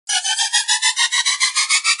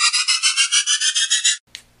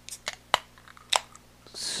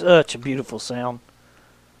Such a beautiful sound.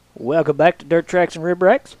 Welcome back to Dirt Tracks and Rib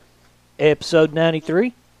Racks, episode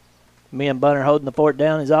 93. Me and Bunner holding the fort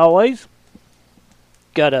down as always.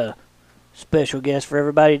 Got a special guest for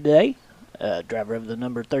everybody today. Driver of the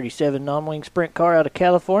number 37 non-wing sprint car out of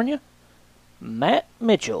California, Matt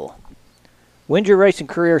Mitchell. When'd your racing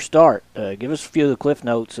career start? Give us a few of the cliff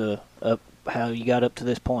notes of how you got up to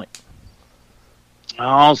this point.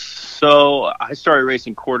 So I started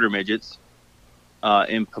racing quarter midgets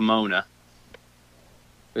in Pomona.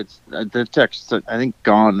 It's the text, I think,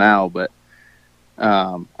 gone now, but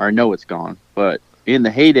or I know it's gone. But in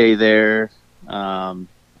the heyday there, I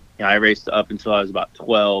raced up until I was about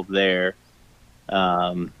 12 there.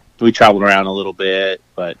 We traveled around a little bit,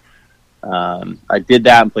 but I did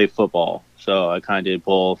that and played football. So I kind of did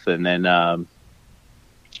both, and then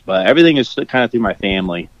but everything is kind of through my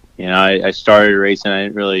family. You know, I started racing. I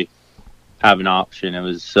didn't really have an option. It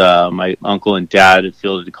was my uncle and dad had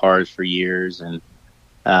fielded cars for years, and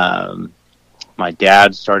my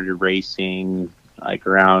dad started racing like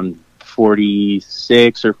around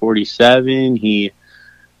 46 or 47. He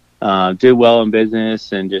did well in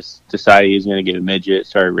business and just decided he was going to get a midget,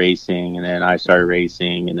 started racing, and then I started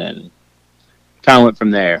racing, and then kind of went from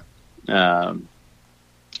there. And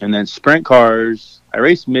then sprint cars, I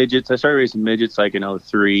raced midgets. I started racing midgets like in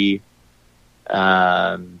 03.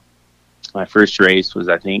 My first race was,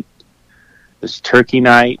 I think, this Turkey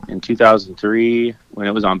Night in 2003 when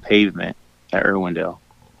it was on pavement at Irwindale.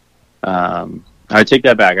 I take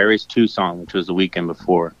that back. I raced Tucson, which was the weekend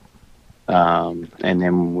before. And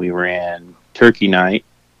then we ran Turkey Night.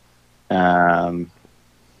 And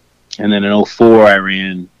then in 04, I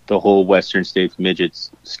ran the whole Western States Midgets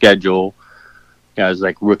schedule. I was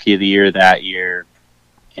like Rookie of the Year that year.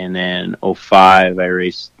 And then 05, I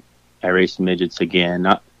raced midgets again.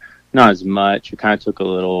 Not as much. It kind of took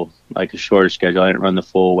a shorter schedule. I didn't run the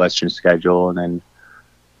full Western schedule. And then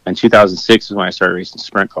in 2006 is when I started racing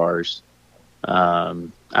sprint cars.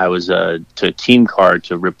 I was to a team car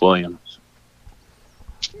to Rip Williams.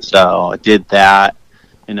 So I did that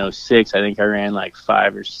in 06. I think I ran like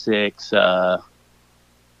 5 or 6, a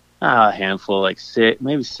handful, like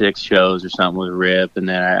maybe 6 shows or something with Rip. And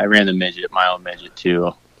then I ran my own midget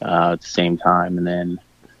too, at the same time. And then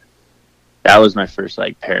that was my first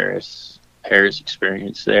like Perris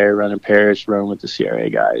experience there, running Perris, running with the CRA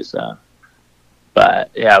guys. But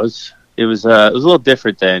yeah, it was a little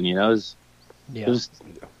different then, you know. It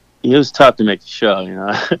was tough to make the show, you know.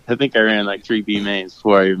 I think I ran like 3 B mains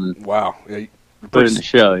before I even put in the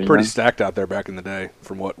show. Pretty stacked out there back in the day,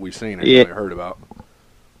 from what we've seen and really heard about.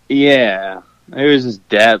 Yeah, there was just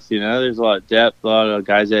depth, you know. There's a lot of depth, a lot of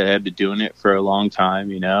guys that had been doing it for a long time,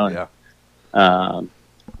 you know. And, yeah.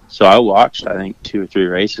 So I watched, I think, 2 or 3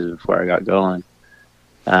 races before I got going.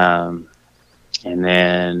 And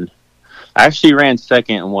then I actually ran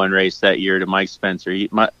second in one race that year to Mike Spencer.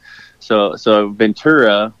 So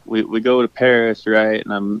Ventura, we go to Perris, right?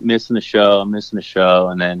 And I'm missing the show.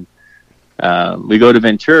 And then we go to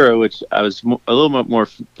Ventura, which I was a little bit more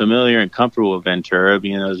familiar and comfortable with Ventura,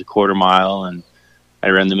 being it was a quarter mile, and I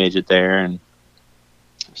ran the midget there. And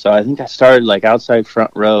so I think I started like outside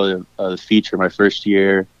front row of the feature my first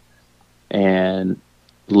year and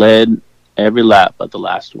led every lap but the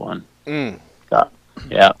last one.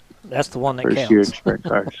 Yeah. That's the one that first counts. Year in sprint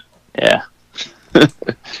cars. Yeah.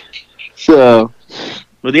 So,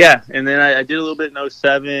 well, yeah, and then I did a little bit in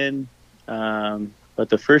 07, but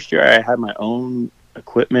the first year I had my own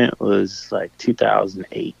equipment was like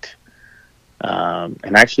 2008.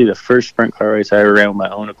 And actually the first sprint car race I ever ran with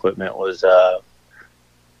my own equipment was a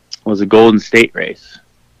Golden State race.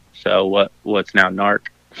 So what's now NARC.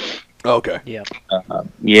 Okay. Yeah.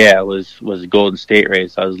 It was a Golden State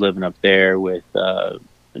race. I was living up there with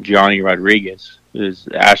Johnny Rodriguez, who's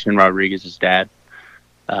Ashton Rodriguez's dad.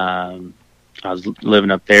 I was living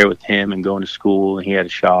up there with him and going to school, and he had a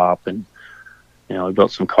shop, and you know, we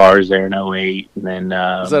built some cars there in 08. And then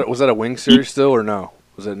was that a wing series still, or no?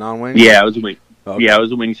 Was it non-wing? Yeah, it was a wing. Okay. Yeah, it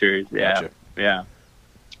was a wing series. Yeah, gotcha. Yeah.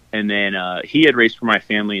 And then he had raced for my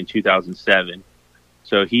family in 2007,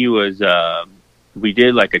 so he was. We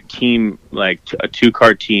did like a team, like a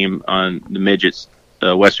 2-car team on the midgets,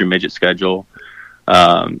 the Western midget schedule.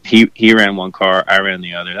 He ran one car, I ran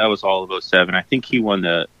the other. That was all of 07. I think he won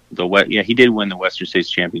he did win the Western States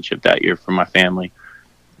Championship that year for my family.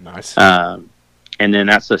 Nice. And then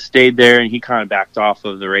that's stayed there, and he kind of backed off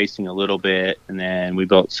of the racing a little bit, and then we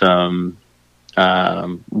built some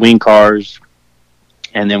wing cars,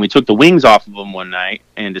 and then we took the wings off of them one night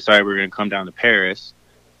and decided we were going to come down to Perris.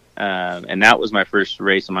 And that was my first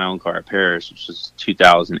race in my own car at Perris, which was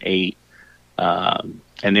 2008. And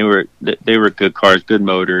they were good cars, good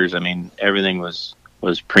motors. I mean, everything was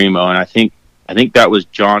primo. And I think that was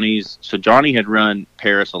Johnny's. So Johnny had run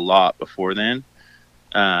Perris a lot before then.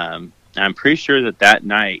 I'm pretty sure that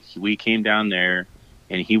night we came down there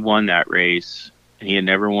and he won that race, and he had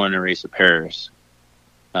never won a race at Perris.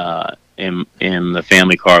 In the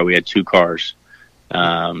family car, we had 2 cars,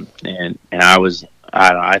 and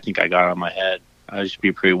I think I got on my head. I used to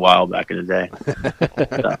be pretty wild back in the day.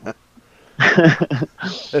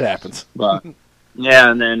 It happens. But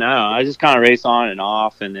yeah, and then I just kind of race on and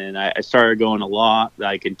off, and then I started going a lot.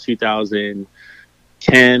 Like in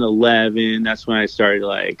 2010, 11, that's when I started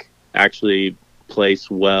like actually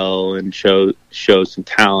place well and show some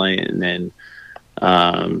talent. And then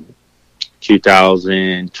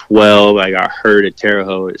 2012, I got hurt at Terre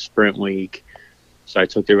Haute at Sprint Week, so I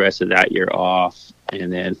took the rest of that year off.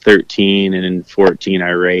 And then 13 and then 14,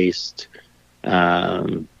 I raced. I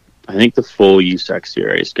think the full USAC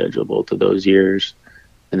series schedule both of those years.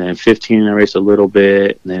 And then 15, I raced a little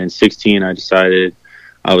bit. And then in 16, I decided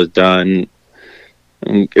I was done.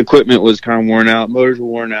 And equipment was kind of worn out. Motors were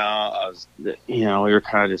worn out. We were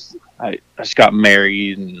kind of I just got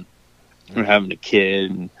married and we were having a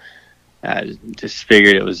kid. And I just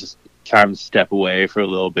figured it was just time to step away for a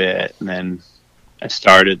little bit. And then I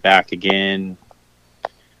started back again.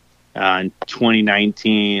 In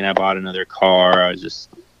 2019, I bought another car. I was just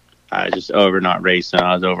over not racing.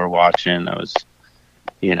 I was over watching. I was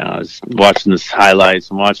watching the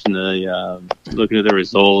highlights and watching the looking at the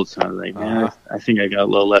results. And I was like, man, I think I got a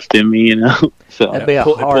little left in me, So That'd be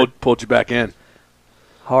pulled you back in.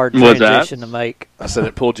 Hard transition to make. I said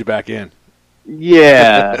it pulled you back in.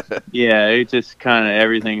 Yeah, yeah. It just kind of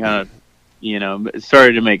everything kind of it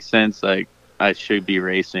started to make sense. Like I should be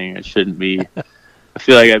racing. I shouldn't be. I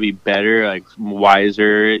feel like I'd be better, like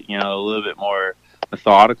wiser, a little bit more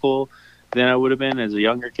methodical than I would have been as a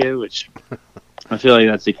younger kid, which I feel like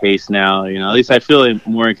that's the case now. At least I feel like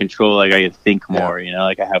more in control, like I can think more,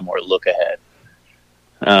 like I have more look ahead.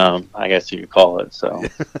 I guess you could call it. So,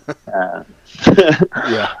 yeah.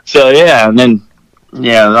 So, yeah. And then,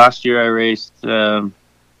 last year I raced, I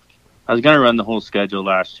was going to run the whole schedule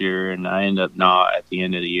last year, and I ended up not at the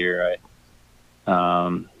end of the year.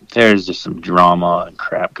 There's just some drama and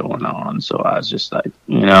crap going on. So I was just like,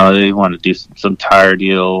 they want to do some tire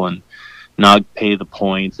deal and not pay the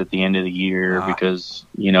points at the end of the year because,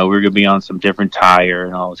 we're going to be on some different tire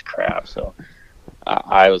and all this crap. So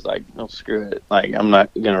I was like, no, screw it. Like, I'm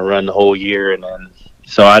not going to run the whole year. And then,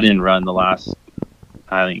 so I didn't run the last,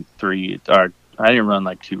 I think I didn't run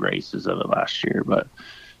like 2 races of it last year, but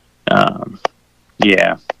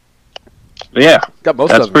yeah. But yeah,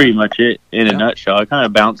 that's pretty much it in a nutshell. I kind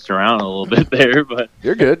of bounced around a little bit there, but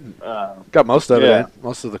you're good. Got most of it.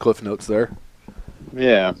 Most of the cliff notes there.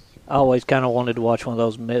 Yeah. I always kind of wanted to watch one of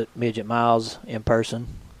those midget miles in person.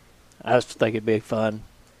 I just think it'd be fun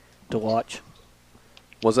to watch.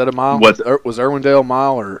 Was that a mile? Was Irwindale a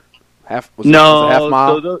mile or half? Was it half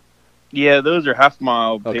mile? So those are half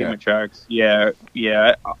mile pavement tracks. Yeah.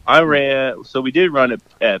 I ran. So we did run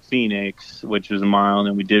at Phoenix, which was a mile, and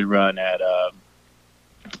then we did run at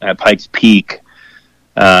Pikes Peak,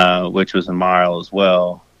 which was a mile as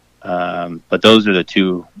well. But those are the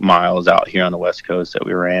 2 miles out here on the West Coast that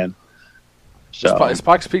we ran. So is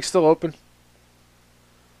Pikes Peak still open?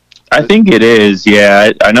 I think it is.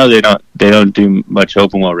 Yeah, I know they don't do much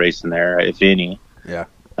open wheel racing there, if any. Yeah.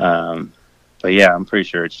 But yeah, I'm pretty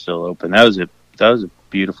sure it's still open. That was a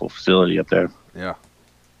beautiful facility up there. Yeah.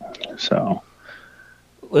 So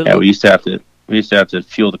we used to have to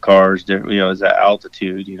fuel the cars. It's that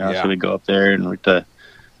altitude. So we go up there and we have to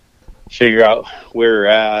figure out where we're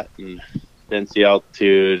at and density,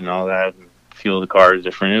 altitude, and all that. And fuel the cars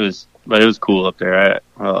different. It was cool up there. I had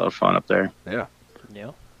a lot of fun up there. Yeah.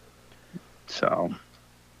 Yeah. So.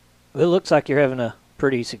 Well, it looks like you're having a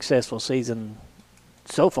pretty successful season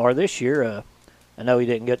so far this year. I know you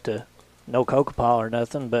didn't get to no Coca Pile or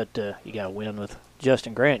nothing, but you got a win with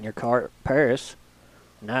Justin Grant in your car at Perris,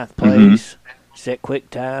 9th place, set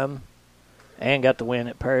quick time, and got the win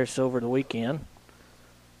at Perris over the weekend.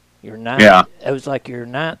 Your 9th, yeah. It was like your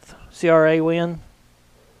 9th CRA win,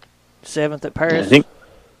 7th at Perris.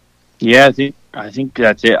 I think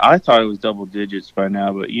that's it. I thought it was double digits by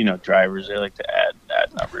now, but drivers, they like to add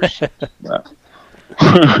numbers.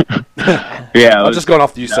 Yeah, I'm just going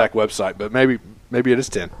off the USAC website, but maybe it is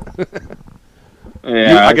 10.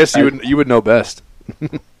 Yeah, I guess you would know best.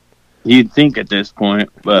 You'd think at this point,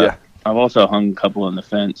 but I've also hung a couple on the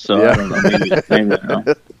fence, so I don't know. Maybe I know.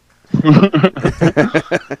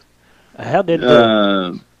 How did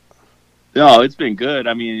no, it's been good.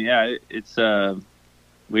 I mean, it's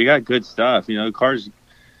we got good stuff. You know, the cars.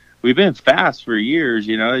 We've been fast for years.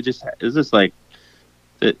 You know, it's just like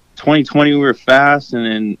that. 2020 we were fast, and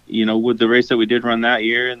then you know with the race that we did run that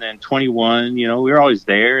year, and then 21. You know, we were always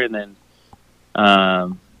there, and then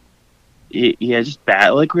just bad.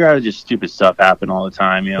 Like we had just stupid stuff happen all the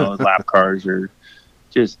time. You know, lap cars are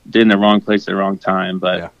just in the wrong place at the wrong time.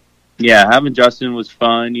 But yeah, having Justin was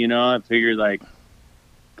fun. You know, I figured like.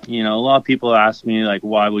 You know, a lot of people ask me like,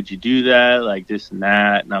 "Why would you do that?" Like this and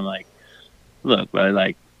that, and I'm like, "Look, but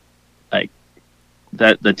like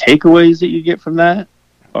that the takeaways that you get from that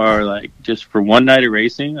are like just for one night of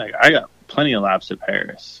racing. Like I got plenty of laps at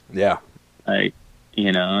Perris. Yeah, like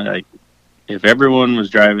you know, like if everyone was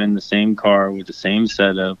driving the same car with the same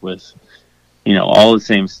setup with you know all the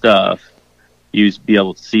same stuff, you'd be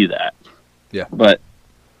able to see that. Yeah, but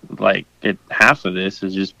like half of this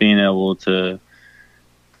is just being able to.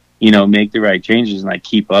 You know, make the right changes and like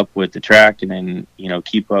keep up with the track and then, you know,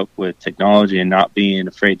 keep up with technology and not being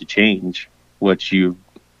afraid to change what you've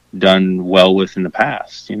done well with in the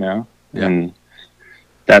past, you know? Yeah. And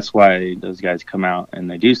that's why those guys come out and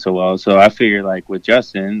they do so well. So I figure like with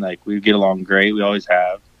Justin, like we get along great. We always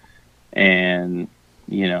have. And,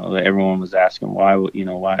 you know, everyone was asking why, you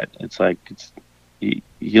know, why it's like,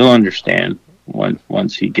 you'll understand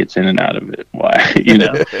once he gets in and out of it, why, you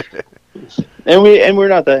know? And we're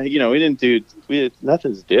not that, you know,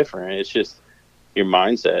 nothing's different. It's just your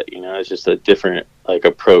mindset, you know, it's just a different like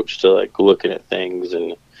approach to like looking at things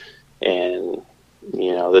and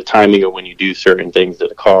you know, the timing of when you do certain things to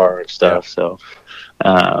the car and stuff. So,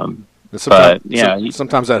 sometimes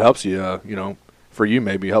that helps you, you know, for you,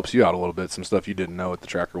 maybe helps you out a little bit, some stuff you didn't know at the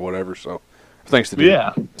track or whatever. So thanks to you.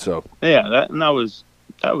 Yeah. So, yeah, that was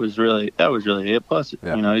really it. Plus,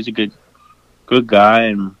 you know, he's a good guy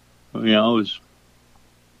and, you know, it was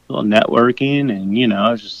a little networking, and you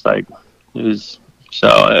know, it's just like So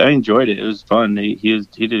I enjoyed it. It was fun. He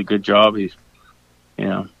did a good job. It's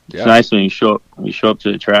nice when you show up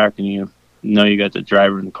to the track and you know you got the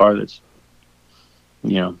driver in the car that's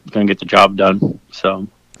you know gonna get the job done. So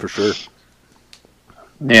for sure,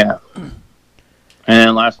 yeah. And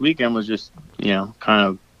then last weekend was just kind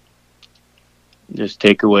of just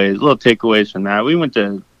little takeaways from that. We went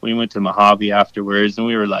to Mojave afterwards, and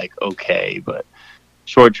we were like, okay, but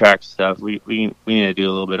short track stuff, we need to do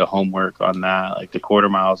a little bit of homework on that, like the quarter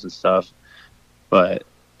miles and stuff. But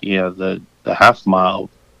the half mile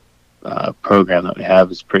program that we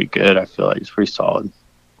have is pretty good. I feel like it's pretty solid.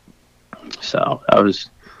 So that was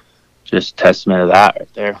just testament of that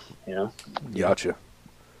right there. Gotcha.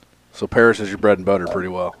 So Perris is your bread and butter, pretty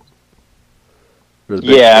well. Big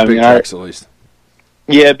tracks at least.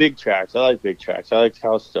 Yeah, big tracks. I like big tracks. I like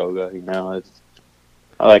Calistoga.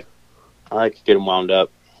 I like to get them wound up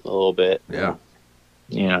a little bit. Yeah.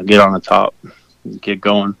 Get on the top, get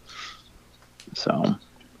going. So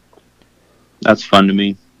that's fun to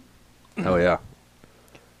me. Oh yeah.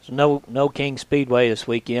 So no King Speedway this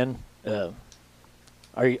weekend. Are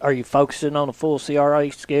you focusing on a full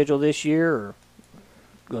CRA schedule this year, or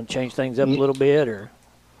going to change things up a little bit, or?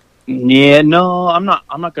 Yeah, no, I'm not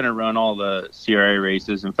going to run all the CRA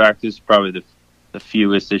races. In fact, this is probably the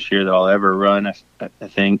fewest this year that I'll ever run. I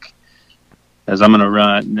think, as I'm going to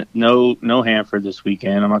run no Hanford this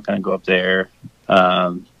weekend. I'm not going to go up there.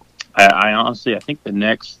 I honestly, I think the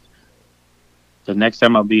next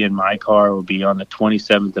time I'll be in my car will be on the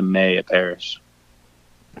 27th of May at Perris.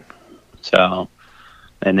 So,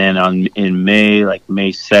 and then in May, like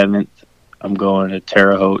May 7th, I'm going to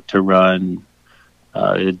Terre Haute to run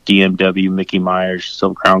the DMW Mickey Myers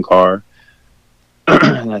Silver Crown car.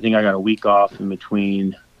 And I think I got a week off in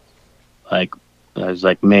between, like it was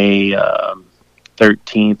like May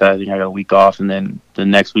 13th. I think I got a week off, and then the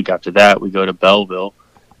next week after that, we go to Belleville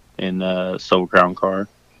in the Silver Crown car,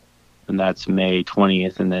 and that's May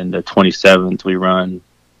 20th. And then the 27th, we run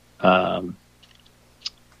at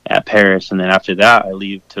Perris, and then after that, I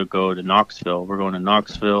leave to go to Knoxville. We're going to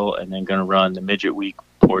Knoxville, and then going to run the midget week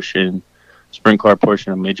portion. Sprint car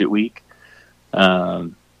portion of midget week,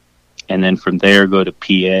 and then from there go to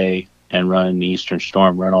PA and run the Eastern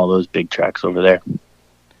Storm, run all those big tracks over there.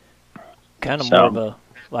 Kind of more of a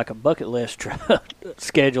bucket list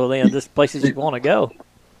schedule then. Just places you want to go.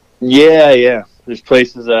 Yeah. There's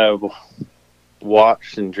places I've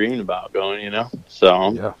watched and dreamed about going. So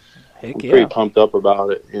I'm pretty pumped up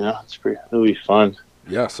about it. It'll be fun.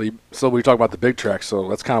 Yeah. So we talk about the big tracks. So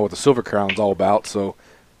that's kind of what the Silver Crown's all about. So.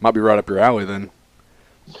 Might be right up your alley then.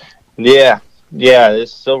 Yeah,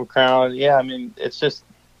 this Silver Crown. Yeah, I mean, it's just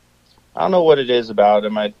I don't know what it is about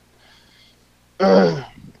him. I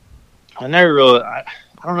never really. I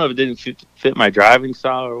don't know if it didn't fit my driving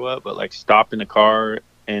style or what, but like stopping the car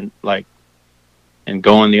and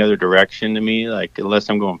going the other direction to me, like unless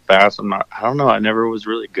I'm going fast, I don't know, I never was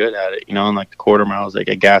really good at it, in like the quarter miles, like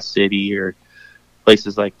at Gas City or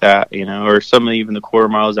places like that, or some of even the quarter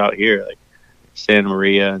miles out here, like Santa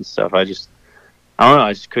Maria and stuff. I don't know,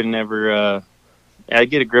 I just couldn't ever, I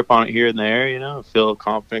get a grip on it here and there, feel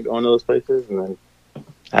confident going to those places, and then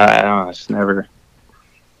I don't know, I just never,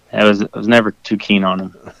 I was never too keen on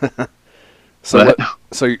them. So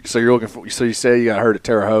you're looking for, so you say you got hurt at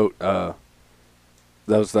Terre Haute,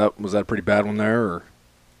 was that a pretty bad one there, or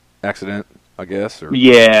accident, I guess? Or?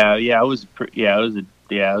 Yeah, it was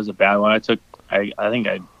a bad one. I think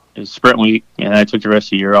it was sprint week, and I took the rest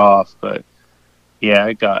of the year off. But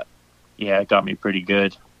it got me pretty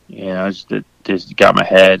good. Just got my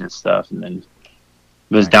head and stuff, and then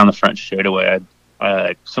it was down the front straightaway.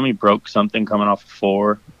 I somebody broke something coming off of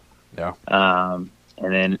 4. Yeah. And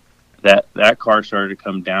then that car started to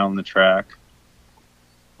come down the track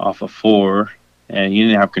off of 4. And he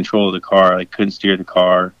didn't have control of the car. I couldn't steer the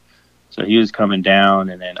car. So he was coming down,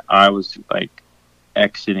 and then I was,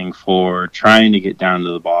 exiting 4, trying to get down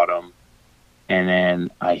to the bottom. And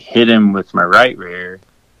then I hit him with my right rear.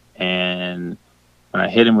 And when I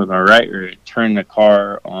hit him with my right rear, it turned the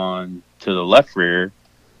car on to the left rear.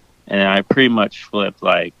 And I pretty much flipped,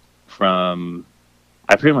 down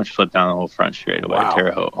the whole front straightaway at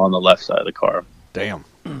Terre Haute on the left side of the car. Damn.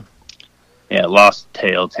 Yeah, lost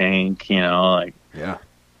tail tank, Yeah.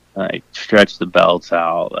 Stretch the belts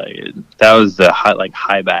out. That was the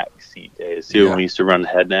high back seat days too. When we used to run the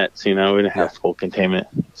head nets, we didn't have full containment.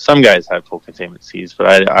 Some guys had full containment seats,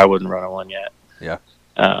 but I wouldn't run on one yet. Yeah.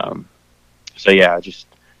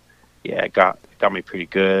 It got me pretty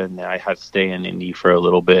good, and I had to stay in Indy for a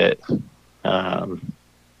little bit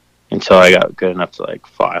until I got good enough to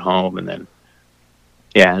fly home, and then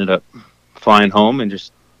I ended up flying home and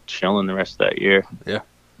just chilling the rest of that year. Yeah.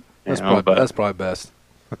 That's probably best.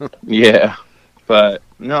 Yeah, but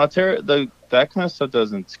no, that kind of stuff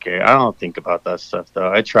doesn't scare. I don't think about that stuff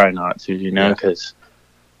though. I try not to, because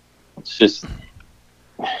it's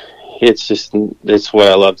what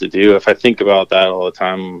I love to do. If I think about that all the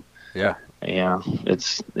time, I'm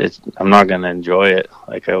not gonna enjoy it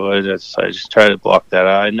like I would. I just try to block that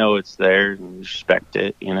out. I know it's there and respect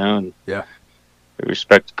it, and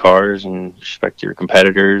respect the cars and respect your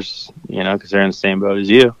competitors, because they're in the same boat as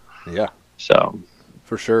you. Yeah. So,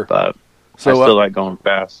 for sure. But I still like going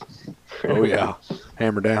fast. Oh yeah,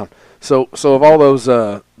 hammer down. So of all those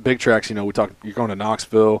big tracks, we talked. You're going to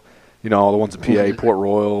Knoxville, all the ones in PA, Port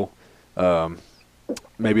Royal,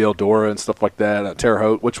 maybe Eldora and stuff like that. Terre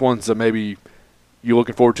Haute. Which ones maybe you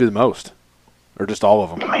looking forward to the most, or just all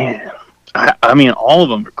of them? Man, I mean, all of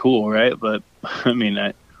them are cool, right? But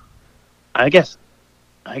I guess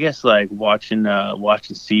watching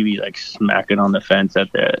CB smacking on the fence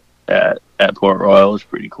at Port Royal is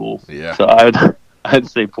pretty cool. Yeah. So I'd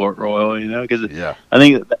say Port Royal, because I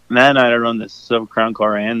think that night I run the Silver Crown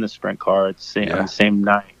car and the Sprint car on the same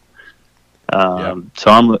night. So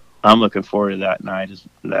I'm looking forward to that night.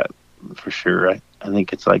 That for sure. I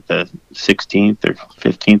think it's the 16th or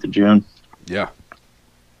 15th of June. Yeah.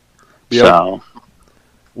 So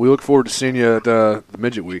we look forward to seeing you at the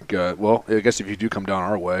Midget Week. Well, I guess if you do come down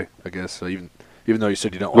our way, I guess even though you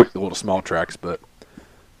said you don't like the little small tracks, but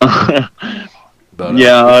if you're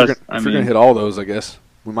gonna hit all those, I guess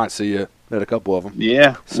we might see you at a couple of them.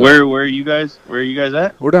 Yeah. So, where are you guys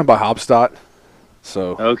at? We're down by Hobstadt,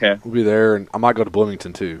 so okay, we'll be there, and I might go to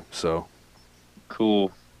Bloomington too. So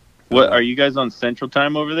cool. What are you guys on Central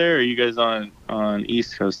Time over there, or are you guys on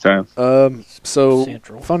East Coast time? So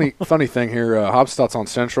Central. funny thing here. Hobstadt's on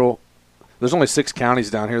Central. There's only 6 counties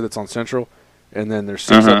down here that's on Central, and then there's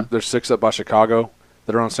 6 there's 6 up by Chicago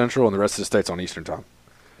that are on Central, and the rest of the state's on Eastern Time.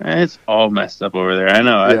 It's all messed up over there. I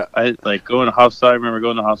know. Yeah. I like going to Hofstra. I remember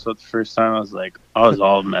going to Hofstra the first time. I was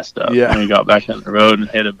all messed up. Yeah. When we got back on the road and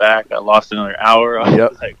headed back, I lost another hour. I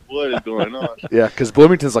was like, what is going on? Yeah, because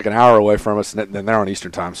Bloomington's an hour away from us, and then they're on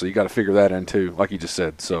Eastern Time, so you got to figure that in too, like you just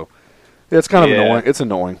said. So it's kind of annoying. It's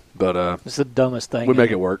annoying, but it's the dumbest thing. We make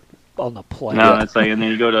it work on the plane. No, it's and then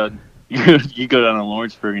you go to. You go down to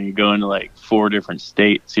Lawrenceburg and you go into 4 different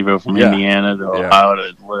states. You go from Indiana to Ohio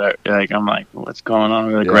to whatever. I'm what's going on?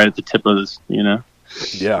 We're right at the tip of this,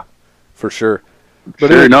 Yeah, for sure. But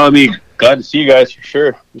sure, I'd be glad to see you guys for sure.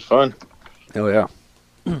 It'd be fun. Hell yeah.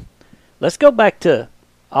 Let's go back to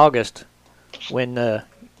August when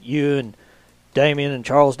you and Damion and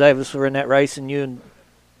Charles Davis were in that race, and you and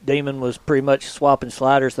Damion was pretty much swapping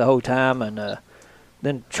sliders the whole time, and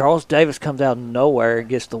then Charles Davis comes out of nowhere and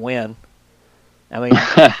gets the win. I mean,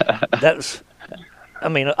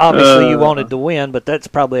 obviously you wanted to win, but that's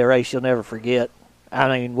probably a race you'll never forget.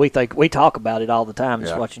 I mean, we talk about it all the time,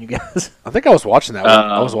 just Yeah. watching you guys. I think I was watching that one.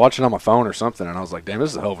 I was watching on my phone or something, and I was like, damn,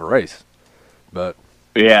 this is a hell of a race. But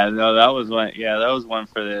Yeah, no, that was one. Yeah, that was one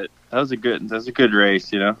for the. That's a good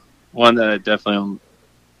race. You know, one that I definitely will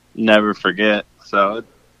never forget. So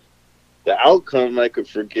the outcome I could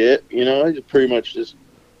forget. You know, I just pretty much just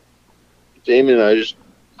Damion and I just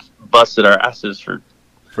busted our asses for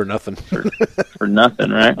nothing. for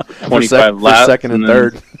nothing, right? For 25 laps, second and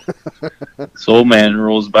third. This old man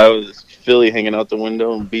rolls by with his Philly hanging out the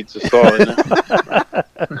window and beats us all. You know?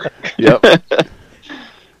 Yep.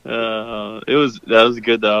 That was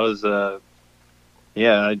good though. I was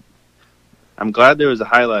yeah. I'm glad there was a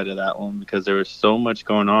highlight of that one because there was so much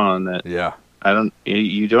going on that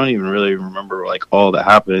you don't even really remember like all that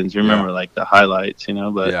happens. You remember like the highlights, you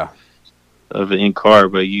know, but of in car,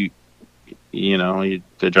 but you know, the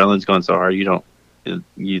adrenaline's going so hard.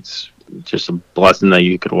 It's just a blessing that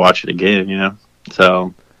you could watch it again, you know?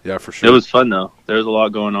 So yeah, for sure. It was fun though. There was a lot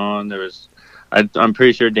going on. I'm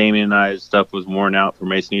pretty sure Damion and I's stuff was worn out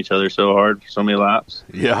from racing each other so hard for so many laps.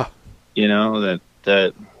 Yeah. You know,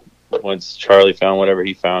 that once Charlie found whatever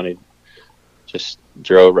he found, he just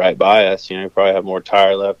drove right by us. You know, he probably had more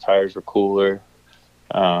tire left. Tires were cooler.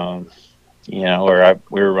 You know,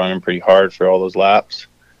 we were running pretty hard for all those laps.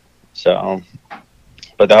 So,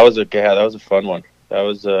 but that was a fun one. That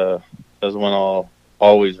was one I'll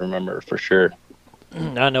always remember for sure.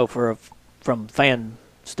 I know from fan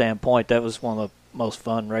standpoint, that was one of the most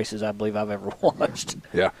fun races I believe I've ever watched.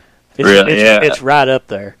 Yeah. It's right up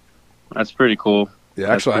there. That's pretty cool. Yeah,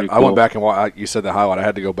 actually, I went back and you said the highlight. I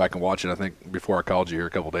had to go back and watch it. I think before I called you here a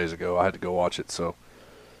couple days ago, I had to go watch it. So.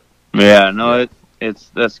 Yeah, no,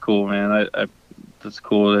 that's cool, man. That's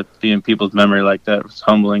cool that being people's memory like that was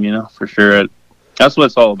humbling, you know, for sure. That's what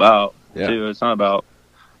it's all about, too. It's not about,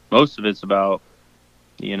 most of it's about,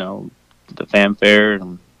 you know, the fanfare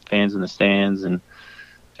and fans in the stands. And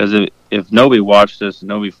because if nobody watched us and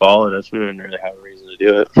nobody followed us, we wouldn't really have a reason to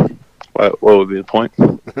do it. What would be the point?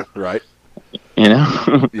 Right. You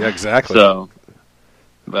know? Yeah, exactly. Yeah,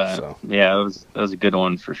 that was a good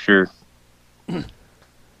one for sure.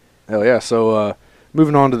 Hell yeah. So,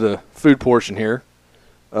 moving on to the food portion here.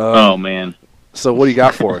 Oh, man. So what do you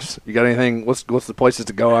got for us? You got anything? What's the places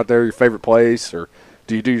to go out there? Your favorite place, or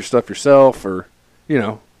do you do your stuff yourself, or you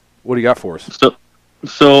know, what do you got for us?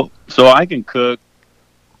 So I can cook.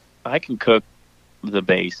 I can cook the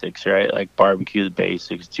basics, right? Like barbecue the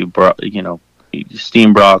basics, steamed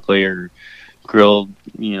broccoli or grilled,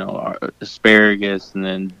 you know, asparagus, and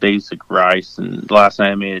then basic rice. And last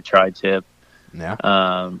night I made a tri-tip. Yeah.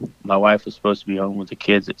 My wife was supposed to be home with the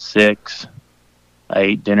kids at 6. I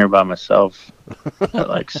ate dinner by myself at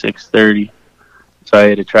like 6:30. So I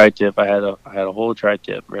had a tri-tip. I had a whole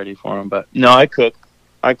tri-tip ready for them. But no, I cook.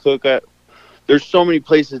 There's so many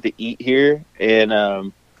places to eat here, and I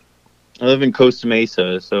live in Costa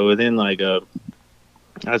Mesa, so within like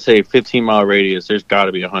I'd say 15-mile radius, there's got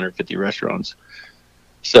to be 150 restaurants.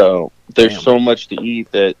 So there's so much to eat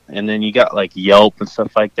and then you got like Yelp and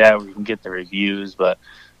stuff like that where you can get the reviews, but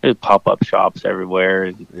there's pop-up shops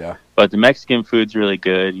everywhere. But the Mexican food's really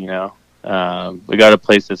good, you know. We got a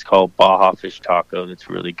place that's called Baja Fish Taco that's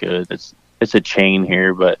really good. It's a chain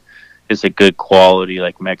here, but it's a good quality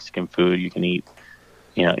like Mexican food you can eat,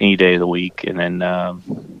 you know, any day of the week. And then,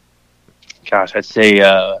 I'd say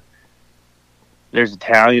there's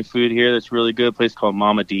Italian food here that's really good. A place called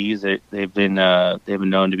Mama D's. They've been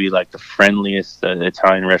known to be like the friendliest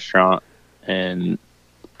Italian restaurant in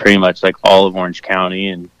pretty much like all of Orange County,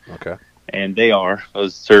 and they are.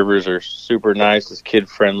 Those servers are super nice. It's kid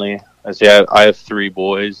friendly. I have 3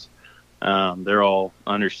 boys. They're all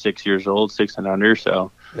under 6 years old, 6 and under.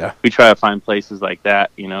 So we try to find places like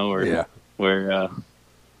that, you know, where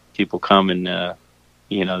people come and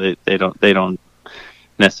you know they don't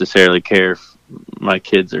necessarily care if my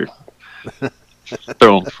kids are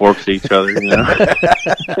throwing forks at each other, you know.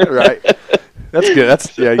 Right. That's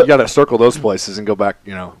good. You got to circle those places and go back,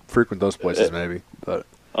 you know, frequent those places maybe. But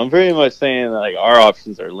I'm pretty much saying that, like, our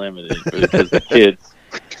options are limited because the kids.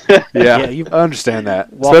 I understand that,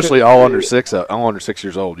 especially all under 6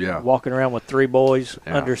 years old. Yeah, walking around with 3 boys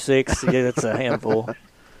under 6, that's a handful.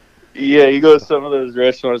 Yeah, you go to some of those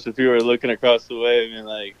restaurants if you were looking across the way. I mean,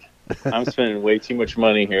 like, I'm spending way too much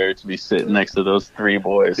money here to be sitting next to those 3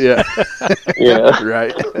 boys. Yeah, yeah,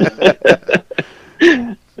 right.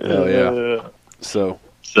 Oh yeah. So.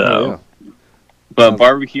 But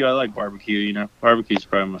barbecue, I like barbecue. You know, barbecue's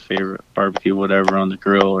probably my favorite. Barbecue, whatever, on the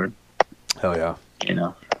grill or. Hell yeah. You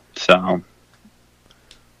know, so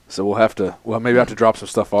we'll maybe have to drop some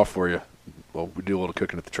stuff off for you. Well, we do a little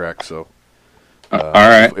cooking at the track, so All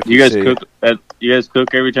right. If You guys cook? You guys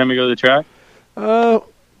cook every time you go to the track?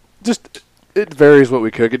 Just it varies what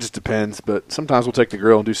we cook. It just depends. But sometimes we'll take the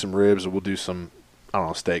grill and do some ribs, or we'll do some, I don't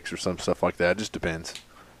know, steaks or some stuff like that. It just depends.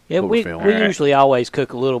 Yeah, we usually always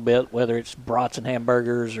cook a little bit, whether it's brats and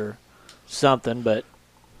hamburgers or something. But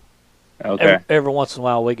every once in a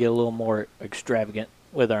while, we get a little more extravagant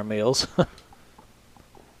with our meals. I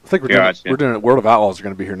think we're doing it. World of Outlaws are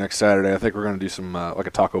going to be here next Saturday. I think we're going to do some like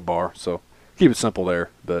a taco bar. So keep it simple there.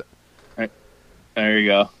 But there you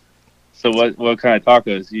go. So what kind of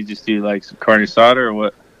tacos? You just do like some carne asada or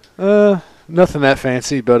what? Nothing that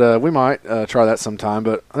fancy, but we might try that sometime.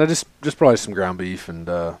 But just probably some ground beef and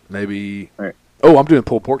maybe. Right. Oh, I'm doing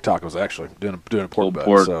pulled pork tacos actually. Doing a pork butt.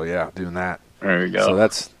 Pork. So yeah, doing that. There you go. So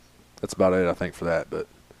that's about it, I think, for that. But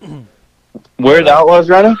where are the Outlaws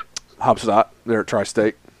running? Hopstad. They're at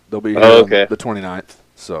Tri-State. They'll be here on the 29th.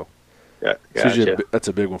 So yeah, that's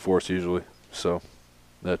a big one for us usually. So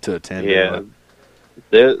to attend. Yeah.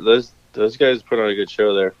 Those guys put on a good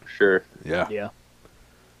show there for sure. Yeah. Yeah.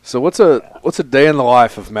 So what's a day in the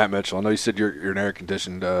life of Matt Mitchell? I know you said you're an air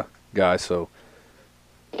conditioned guy. So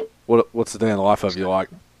what's the day in the life of you like?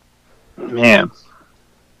 Man,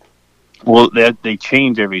 well they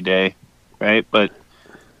change every day, right? But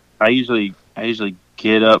I usually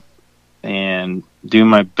get up and do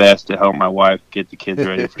my best to help my wife get the kids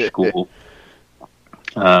ready for school.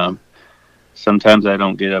 Sometimes I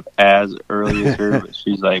don't get up as early as her, but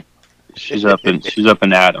she's up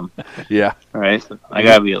and at 'em. Yeah. All right. So I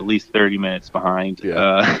gotta be at least 30 minutes behind.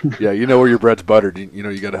 Yeah. Yeah. You know where your bread's buttered. You know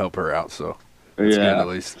you got to help her out. So that's good at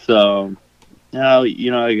least. So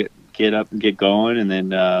I get up and get going, and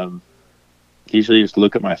then usually just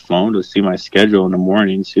look at my phone to see my schedule in the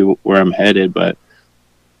morning, see where I'm headed. But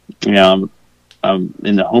I'm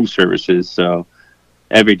in the home services, so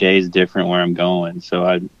every day is different where I'm going.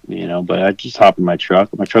 So but I just hop in my truck.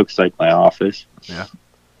 My truck's like my office. Yeah.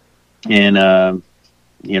 And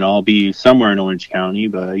I'll be somewhere in Orange County,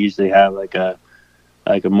 but I usually have like a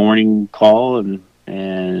morning call,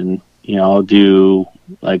 and I'll do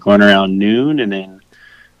like one around noon, and then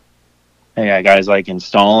I got guys like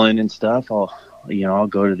installing and stuff. I'll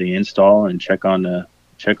go to the install and check on the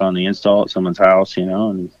install at someone's house,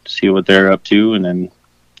 and see what they're up to, and then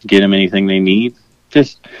get them anything they need.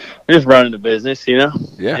 Just running the business, Yeah.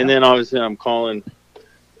 And then obviously I'm calling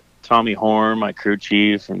Tommy Horn, my crew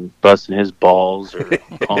chief, and busting his balls, or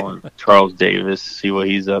calling Charles Davis, see what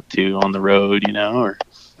he's up to on the road, or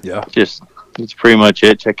just it's pretty much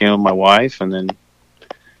it. Check in with my wife, and then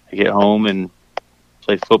I get home and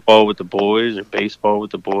play football with the boys or baseball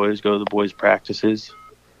with the boys, go to the boys' practices.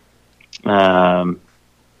 And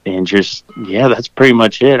just, that's pretty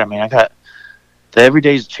much it. I mean, every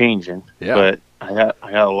day's changing, but I got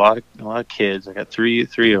a lot of kids. I got three of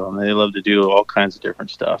them. They love to do all kinds of different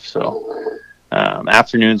stuff. So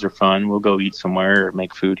afternoons are fun. We'll go eat somewhere or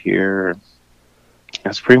make food here.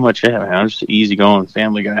 That's pretty much it, man. I'm just an easygoing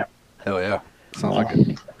family guy. Hell yeah. Sounds like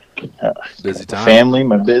a busy time. Family,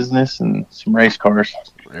 my business, and some race cars.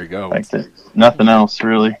 There you go. Like that. Nothing else,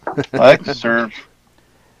 really. I like to surf.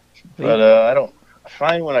 But I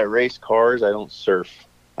find when I race cars, I don't surf.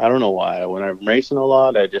 I don't know why. When I'm racing a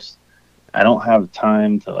lot, I don't have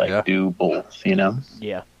time to do both,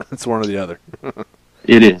 Yeah. It's one or the other.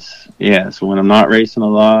 It is. Yeah. So when I'm not racing a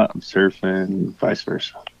lot, I'm surfing, vice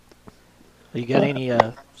versa. You got any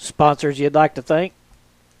sponsors you'd like to thank?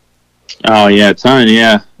 Oh yeah, a ton.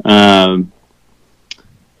 Yeah.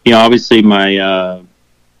 Obviously my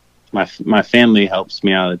family helps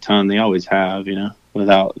me out a ton. They always have.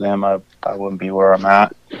 Without them, I wouldn't be where I'm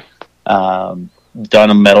at.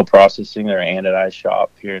 Done metal processing. They're an anodized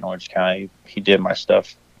shop here in Orange County. He did my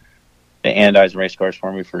stuff, the anodized race cars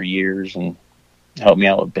for me for years, and helped me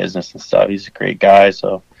out with business and stuff. He's a great guy.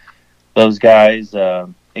 So those guys,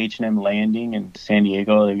 H&M Landing in San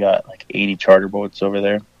Diego, they got like 80 charter boats over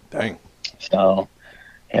there. Dang. So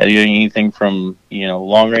doing anything from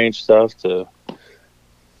long range stuff to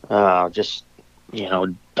just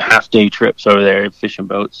half day trips over there, fishing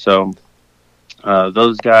boats. So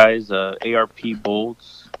those guys, ARP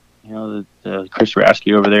Bolts, Chris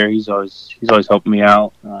Rasky over there, he's always helping me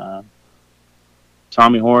out.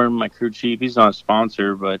 Tommy Horn, my crew chief, he's not a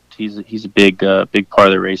sponsor, but he's a big part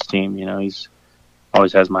of the race team. He's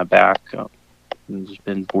always has my back. And just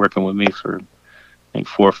been working with me for I think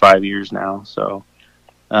 4 or 5 years now. So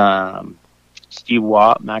Steve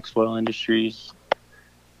Watt, Maxwell Industries,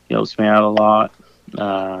 he helps me out a lot.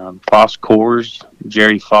 Foss Coors,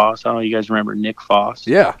 Jerry Foss. I don't know, you guys remember Nick Foss?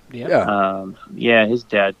 Yeah. His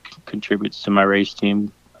dad contributes to my race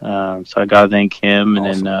team. So I gotta thank him.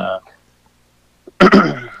 Awesome.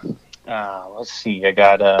 And Let's see. I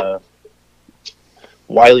got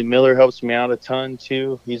Wiley Miller helps me out a ton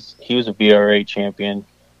too. He was a BRA champion,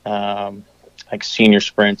 like senior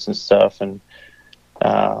sprints and stuff, and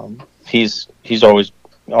he's always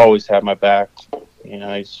had my back. You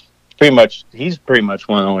know, he's pretty much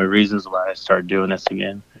one of the only reasons why I started doing this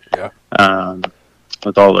again. Yeah.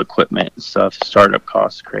 With all the equipment and stuff, startup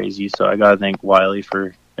costs crazy. So I gotta thank Wiley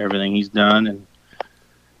for everything he's done,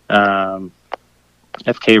 and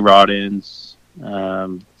FK Rod-ins.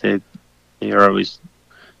 They are always,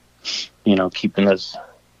 you know, keeping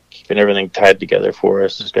everything tied together for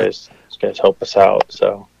us. These guys help us out.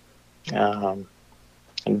 So, and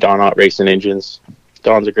Don Out Racing Engines.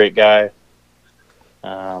 Don's a great guy.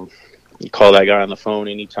 You call that guy on the phone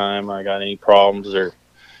anytime I got any problems or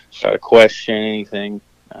got a question, anything.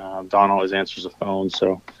 Don always answers the phone.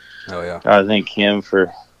 So, I thank him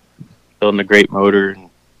for building a great motor, and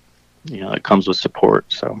you know, it comes with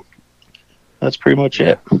support. So that's pretty much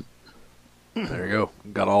it. There you go.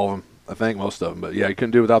 Got all of them. I think most of them, but yeah, you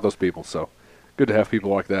couldn't do without those people. So good to have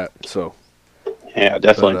people like that. So yeah,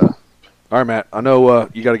 definitely. But, all right, Matt. I know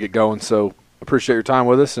you got to get going, so appreciate your time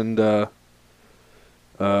with us, and have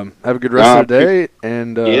a good rest of the day.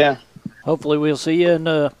 And hopefully we'll see you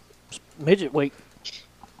in midget week.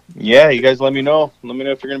 Yeah, you guys let me know. Let me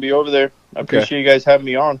know if you're going to be over there. I appreciate you guys having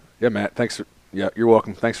me on. Yeah, Matt. Thanks. You're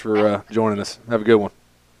welcome. Thanks for joining us. Have a good one.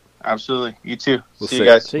 Absolutely. You too. We'll see you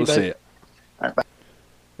guys. We'll see you. All right, bye.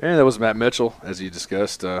 And that was Matt Mitchell, as you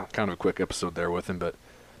discussed. Kind of a quick episode there with him, but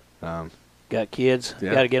got kids.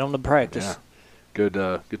 Got to get them to practice. Yeah.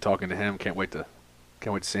 Good talking to him. Can't wait to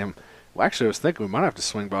see him. Well, actually, I was thinking we might have to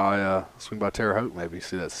swing by Terre Haute, maybe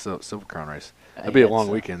see that Silver Crown race. That'd be a long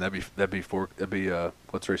weekend. That'd be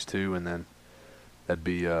Let's Race 2, and then that'd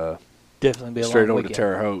be definitely be a straight long over weekend. to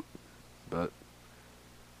Terre Haute. But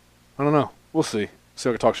I don't know. We'll see. See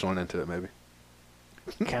if I can talk Shalane into it, maybe.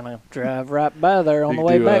 Kind of drive right by there on the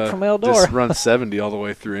way back from Eldora. Just run 70 all the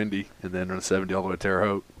way through Indy, and then run 70 all the way to Terre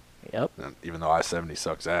Haute. Yep. And even though I-70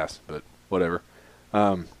 sucks ass, but whatever.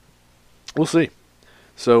 We'll see.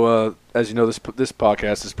 So, as you know, this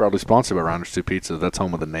podcast is proudly sponsored by Rounders 2 Pizza. That's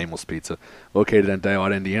home of the Nameless Pizza, located in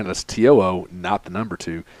Daylight, Indiana. That's TOO, not the number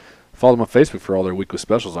 2. Follow them on Facebook for all their weekly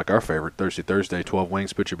specials, like our favorite Thursday, 12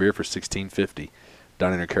 wings, put your beer for $16.50.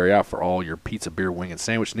 Dine in or carry out for all your pizza, beer, wing, and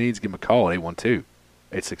sandwich needs. Give them a call at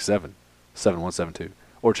 812-867-7172,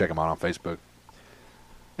 or check them out on Facebook.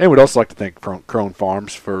 And we'd also like to thank Crone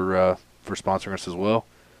Farms for sponsoring us as well.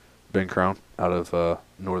 Ben Crone out of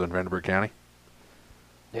northern Vanderburgh County.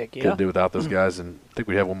 Heck yeah. Couldn't do without those guys, and I think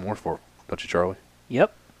we have one more for, don't you, Charlie?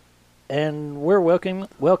 Yep. And we're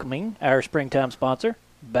welcoming our springtime sponsor,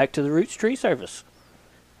 Back to the Roots Tree Service.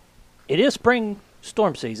 It is spring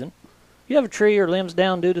storm season. If you have a tree or limbs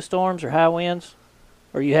down due to storms or high winds,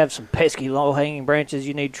 or you have some pesky low-hanging branches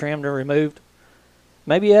you need trimmed or removed,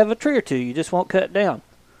 maybe you have a tree or two you just won't cut down.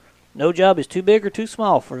 No job is too big or too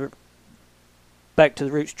small for Back to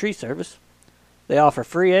the Roots Tree Service. They offer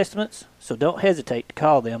free estimates, so don't hesitate to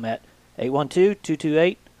call them at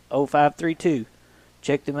 812-228-0532.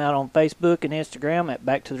 Check them out on Facebook and Instagram at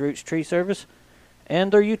Back to the Roots Tree Service,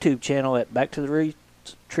 and their YouTube channel at Back to the Roots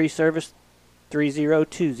Tree Service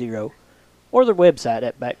 3020, or their website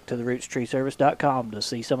at backtotherootstreeservice.com to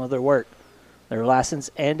see some of their work. They're licensed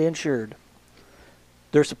and insured.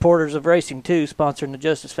 They're supporters of racing too, sponsoring the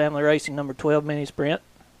Justice Family Racing number 12 mini sprint.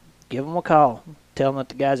 Give them a call. Tell them that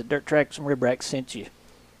the guys at Dirt Tracks and Rib Racks sent you.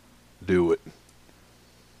 Do it.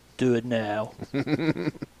 Do it now.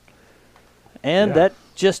 And that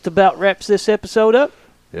just about wraps this episode up.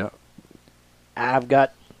 Yeah. I've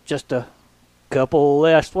got just a couple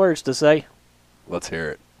last words to say. Let's hear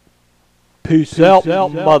it. Peace out,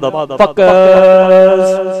 motherfuckers.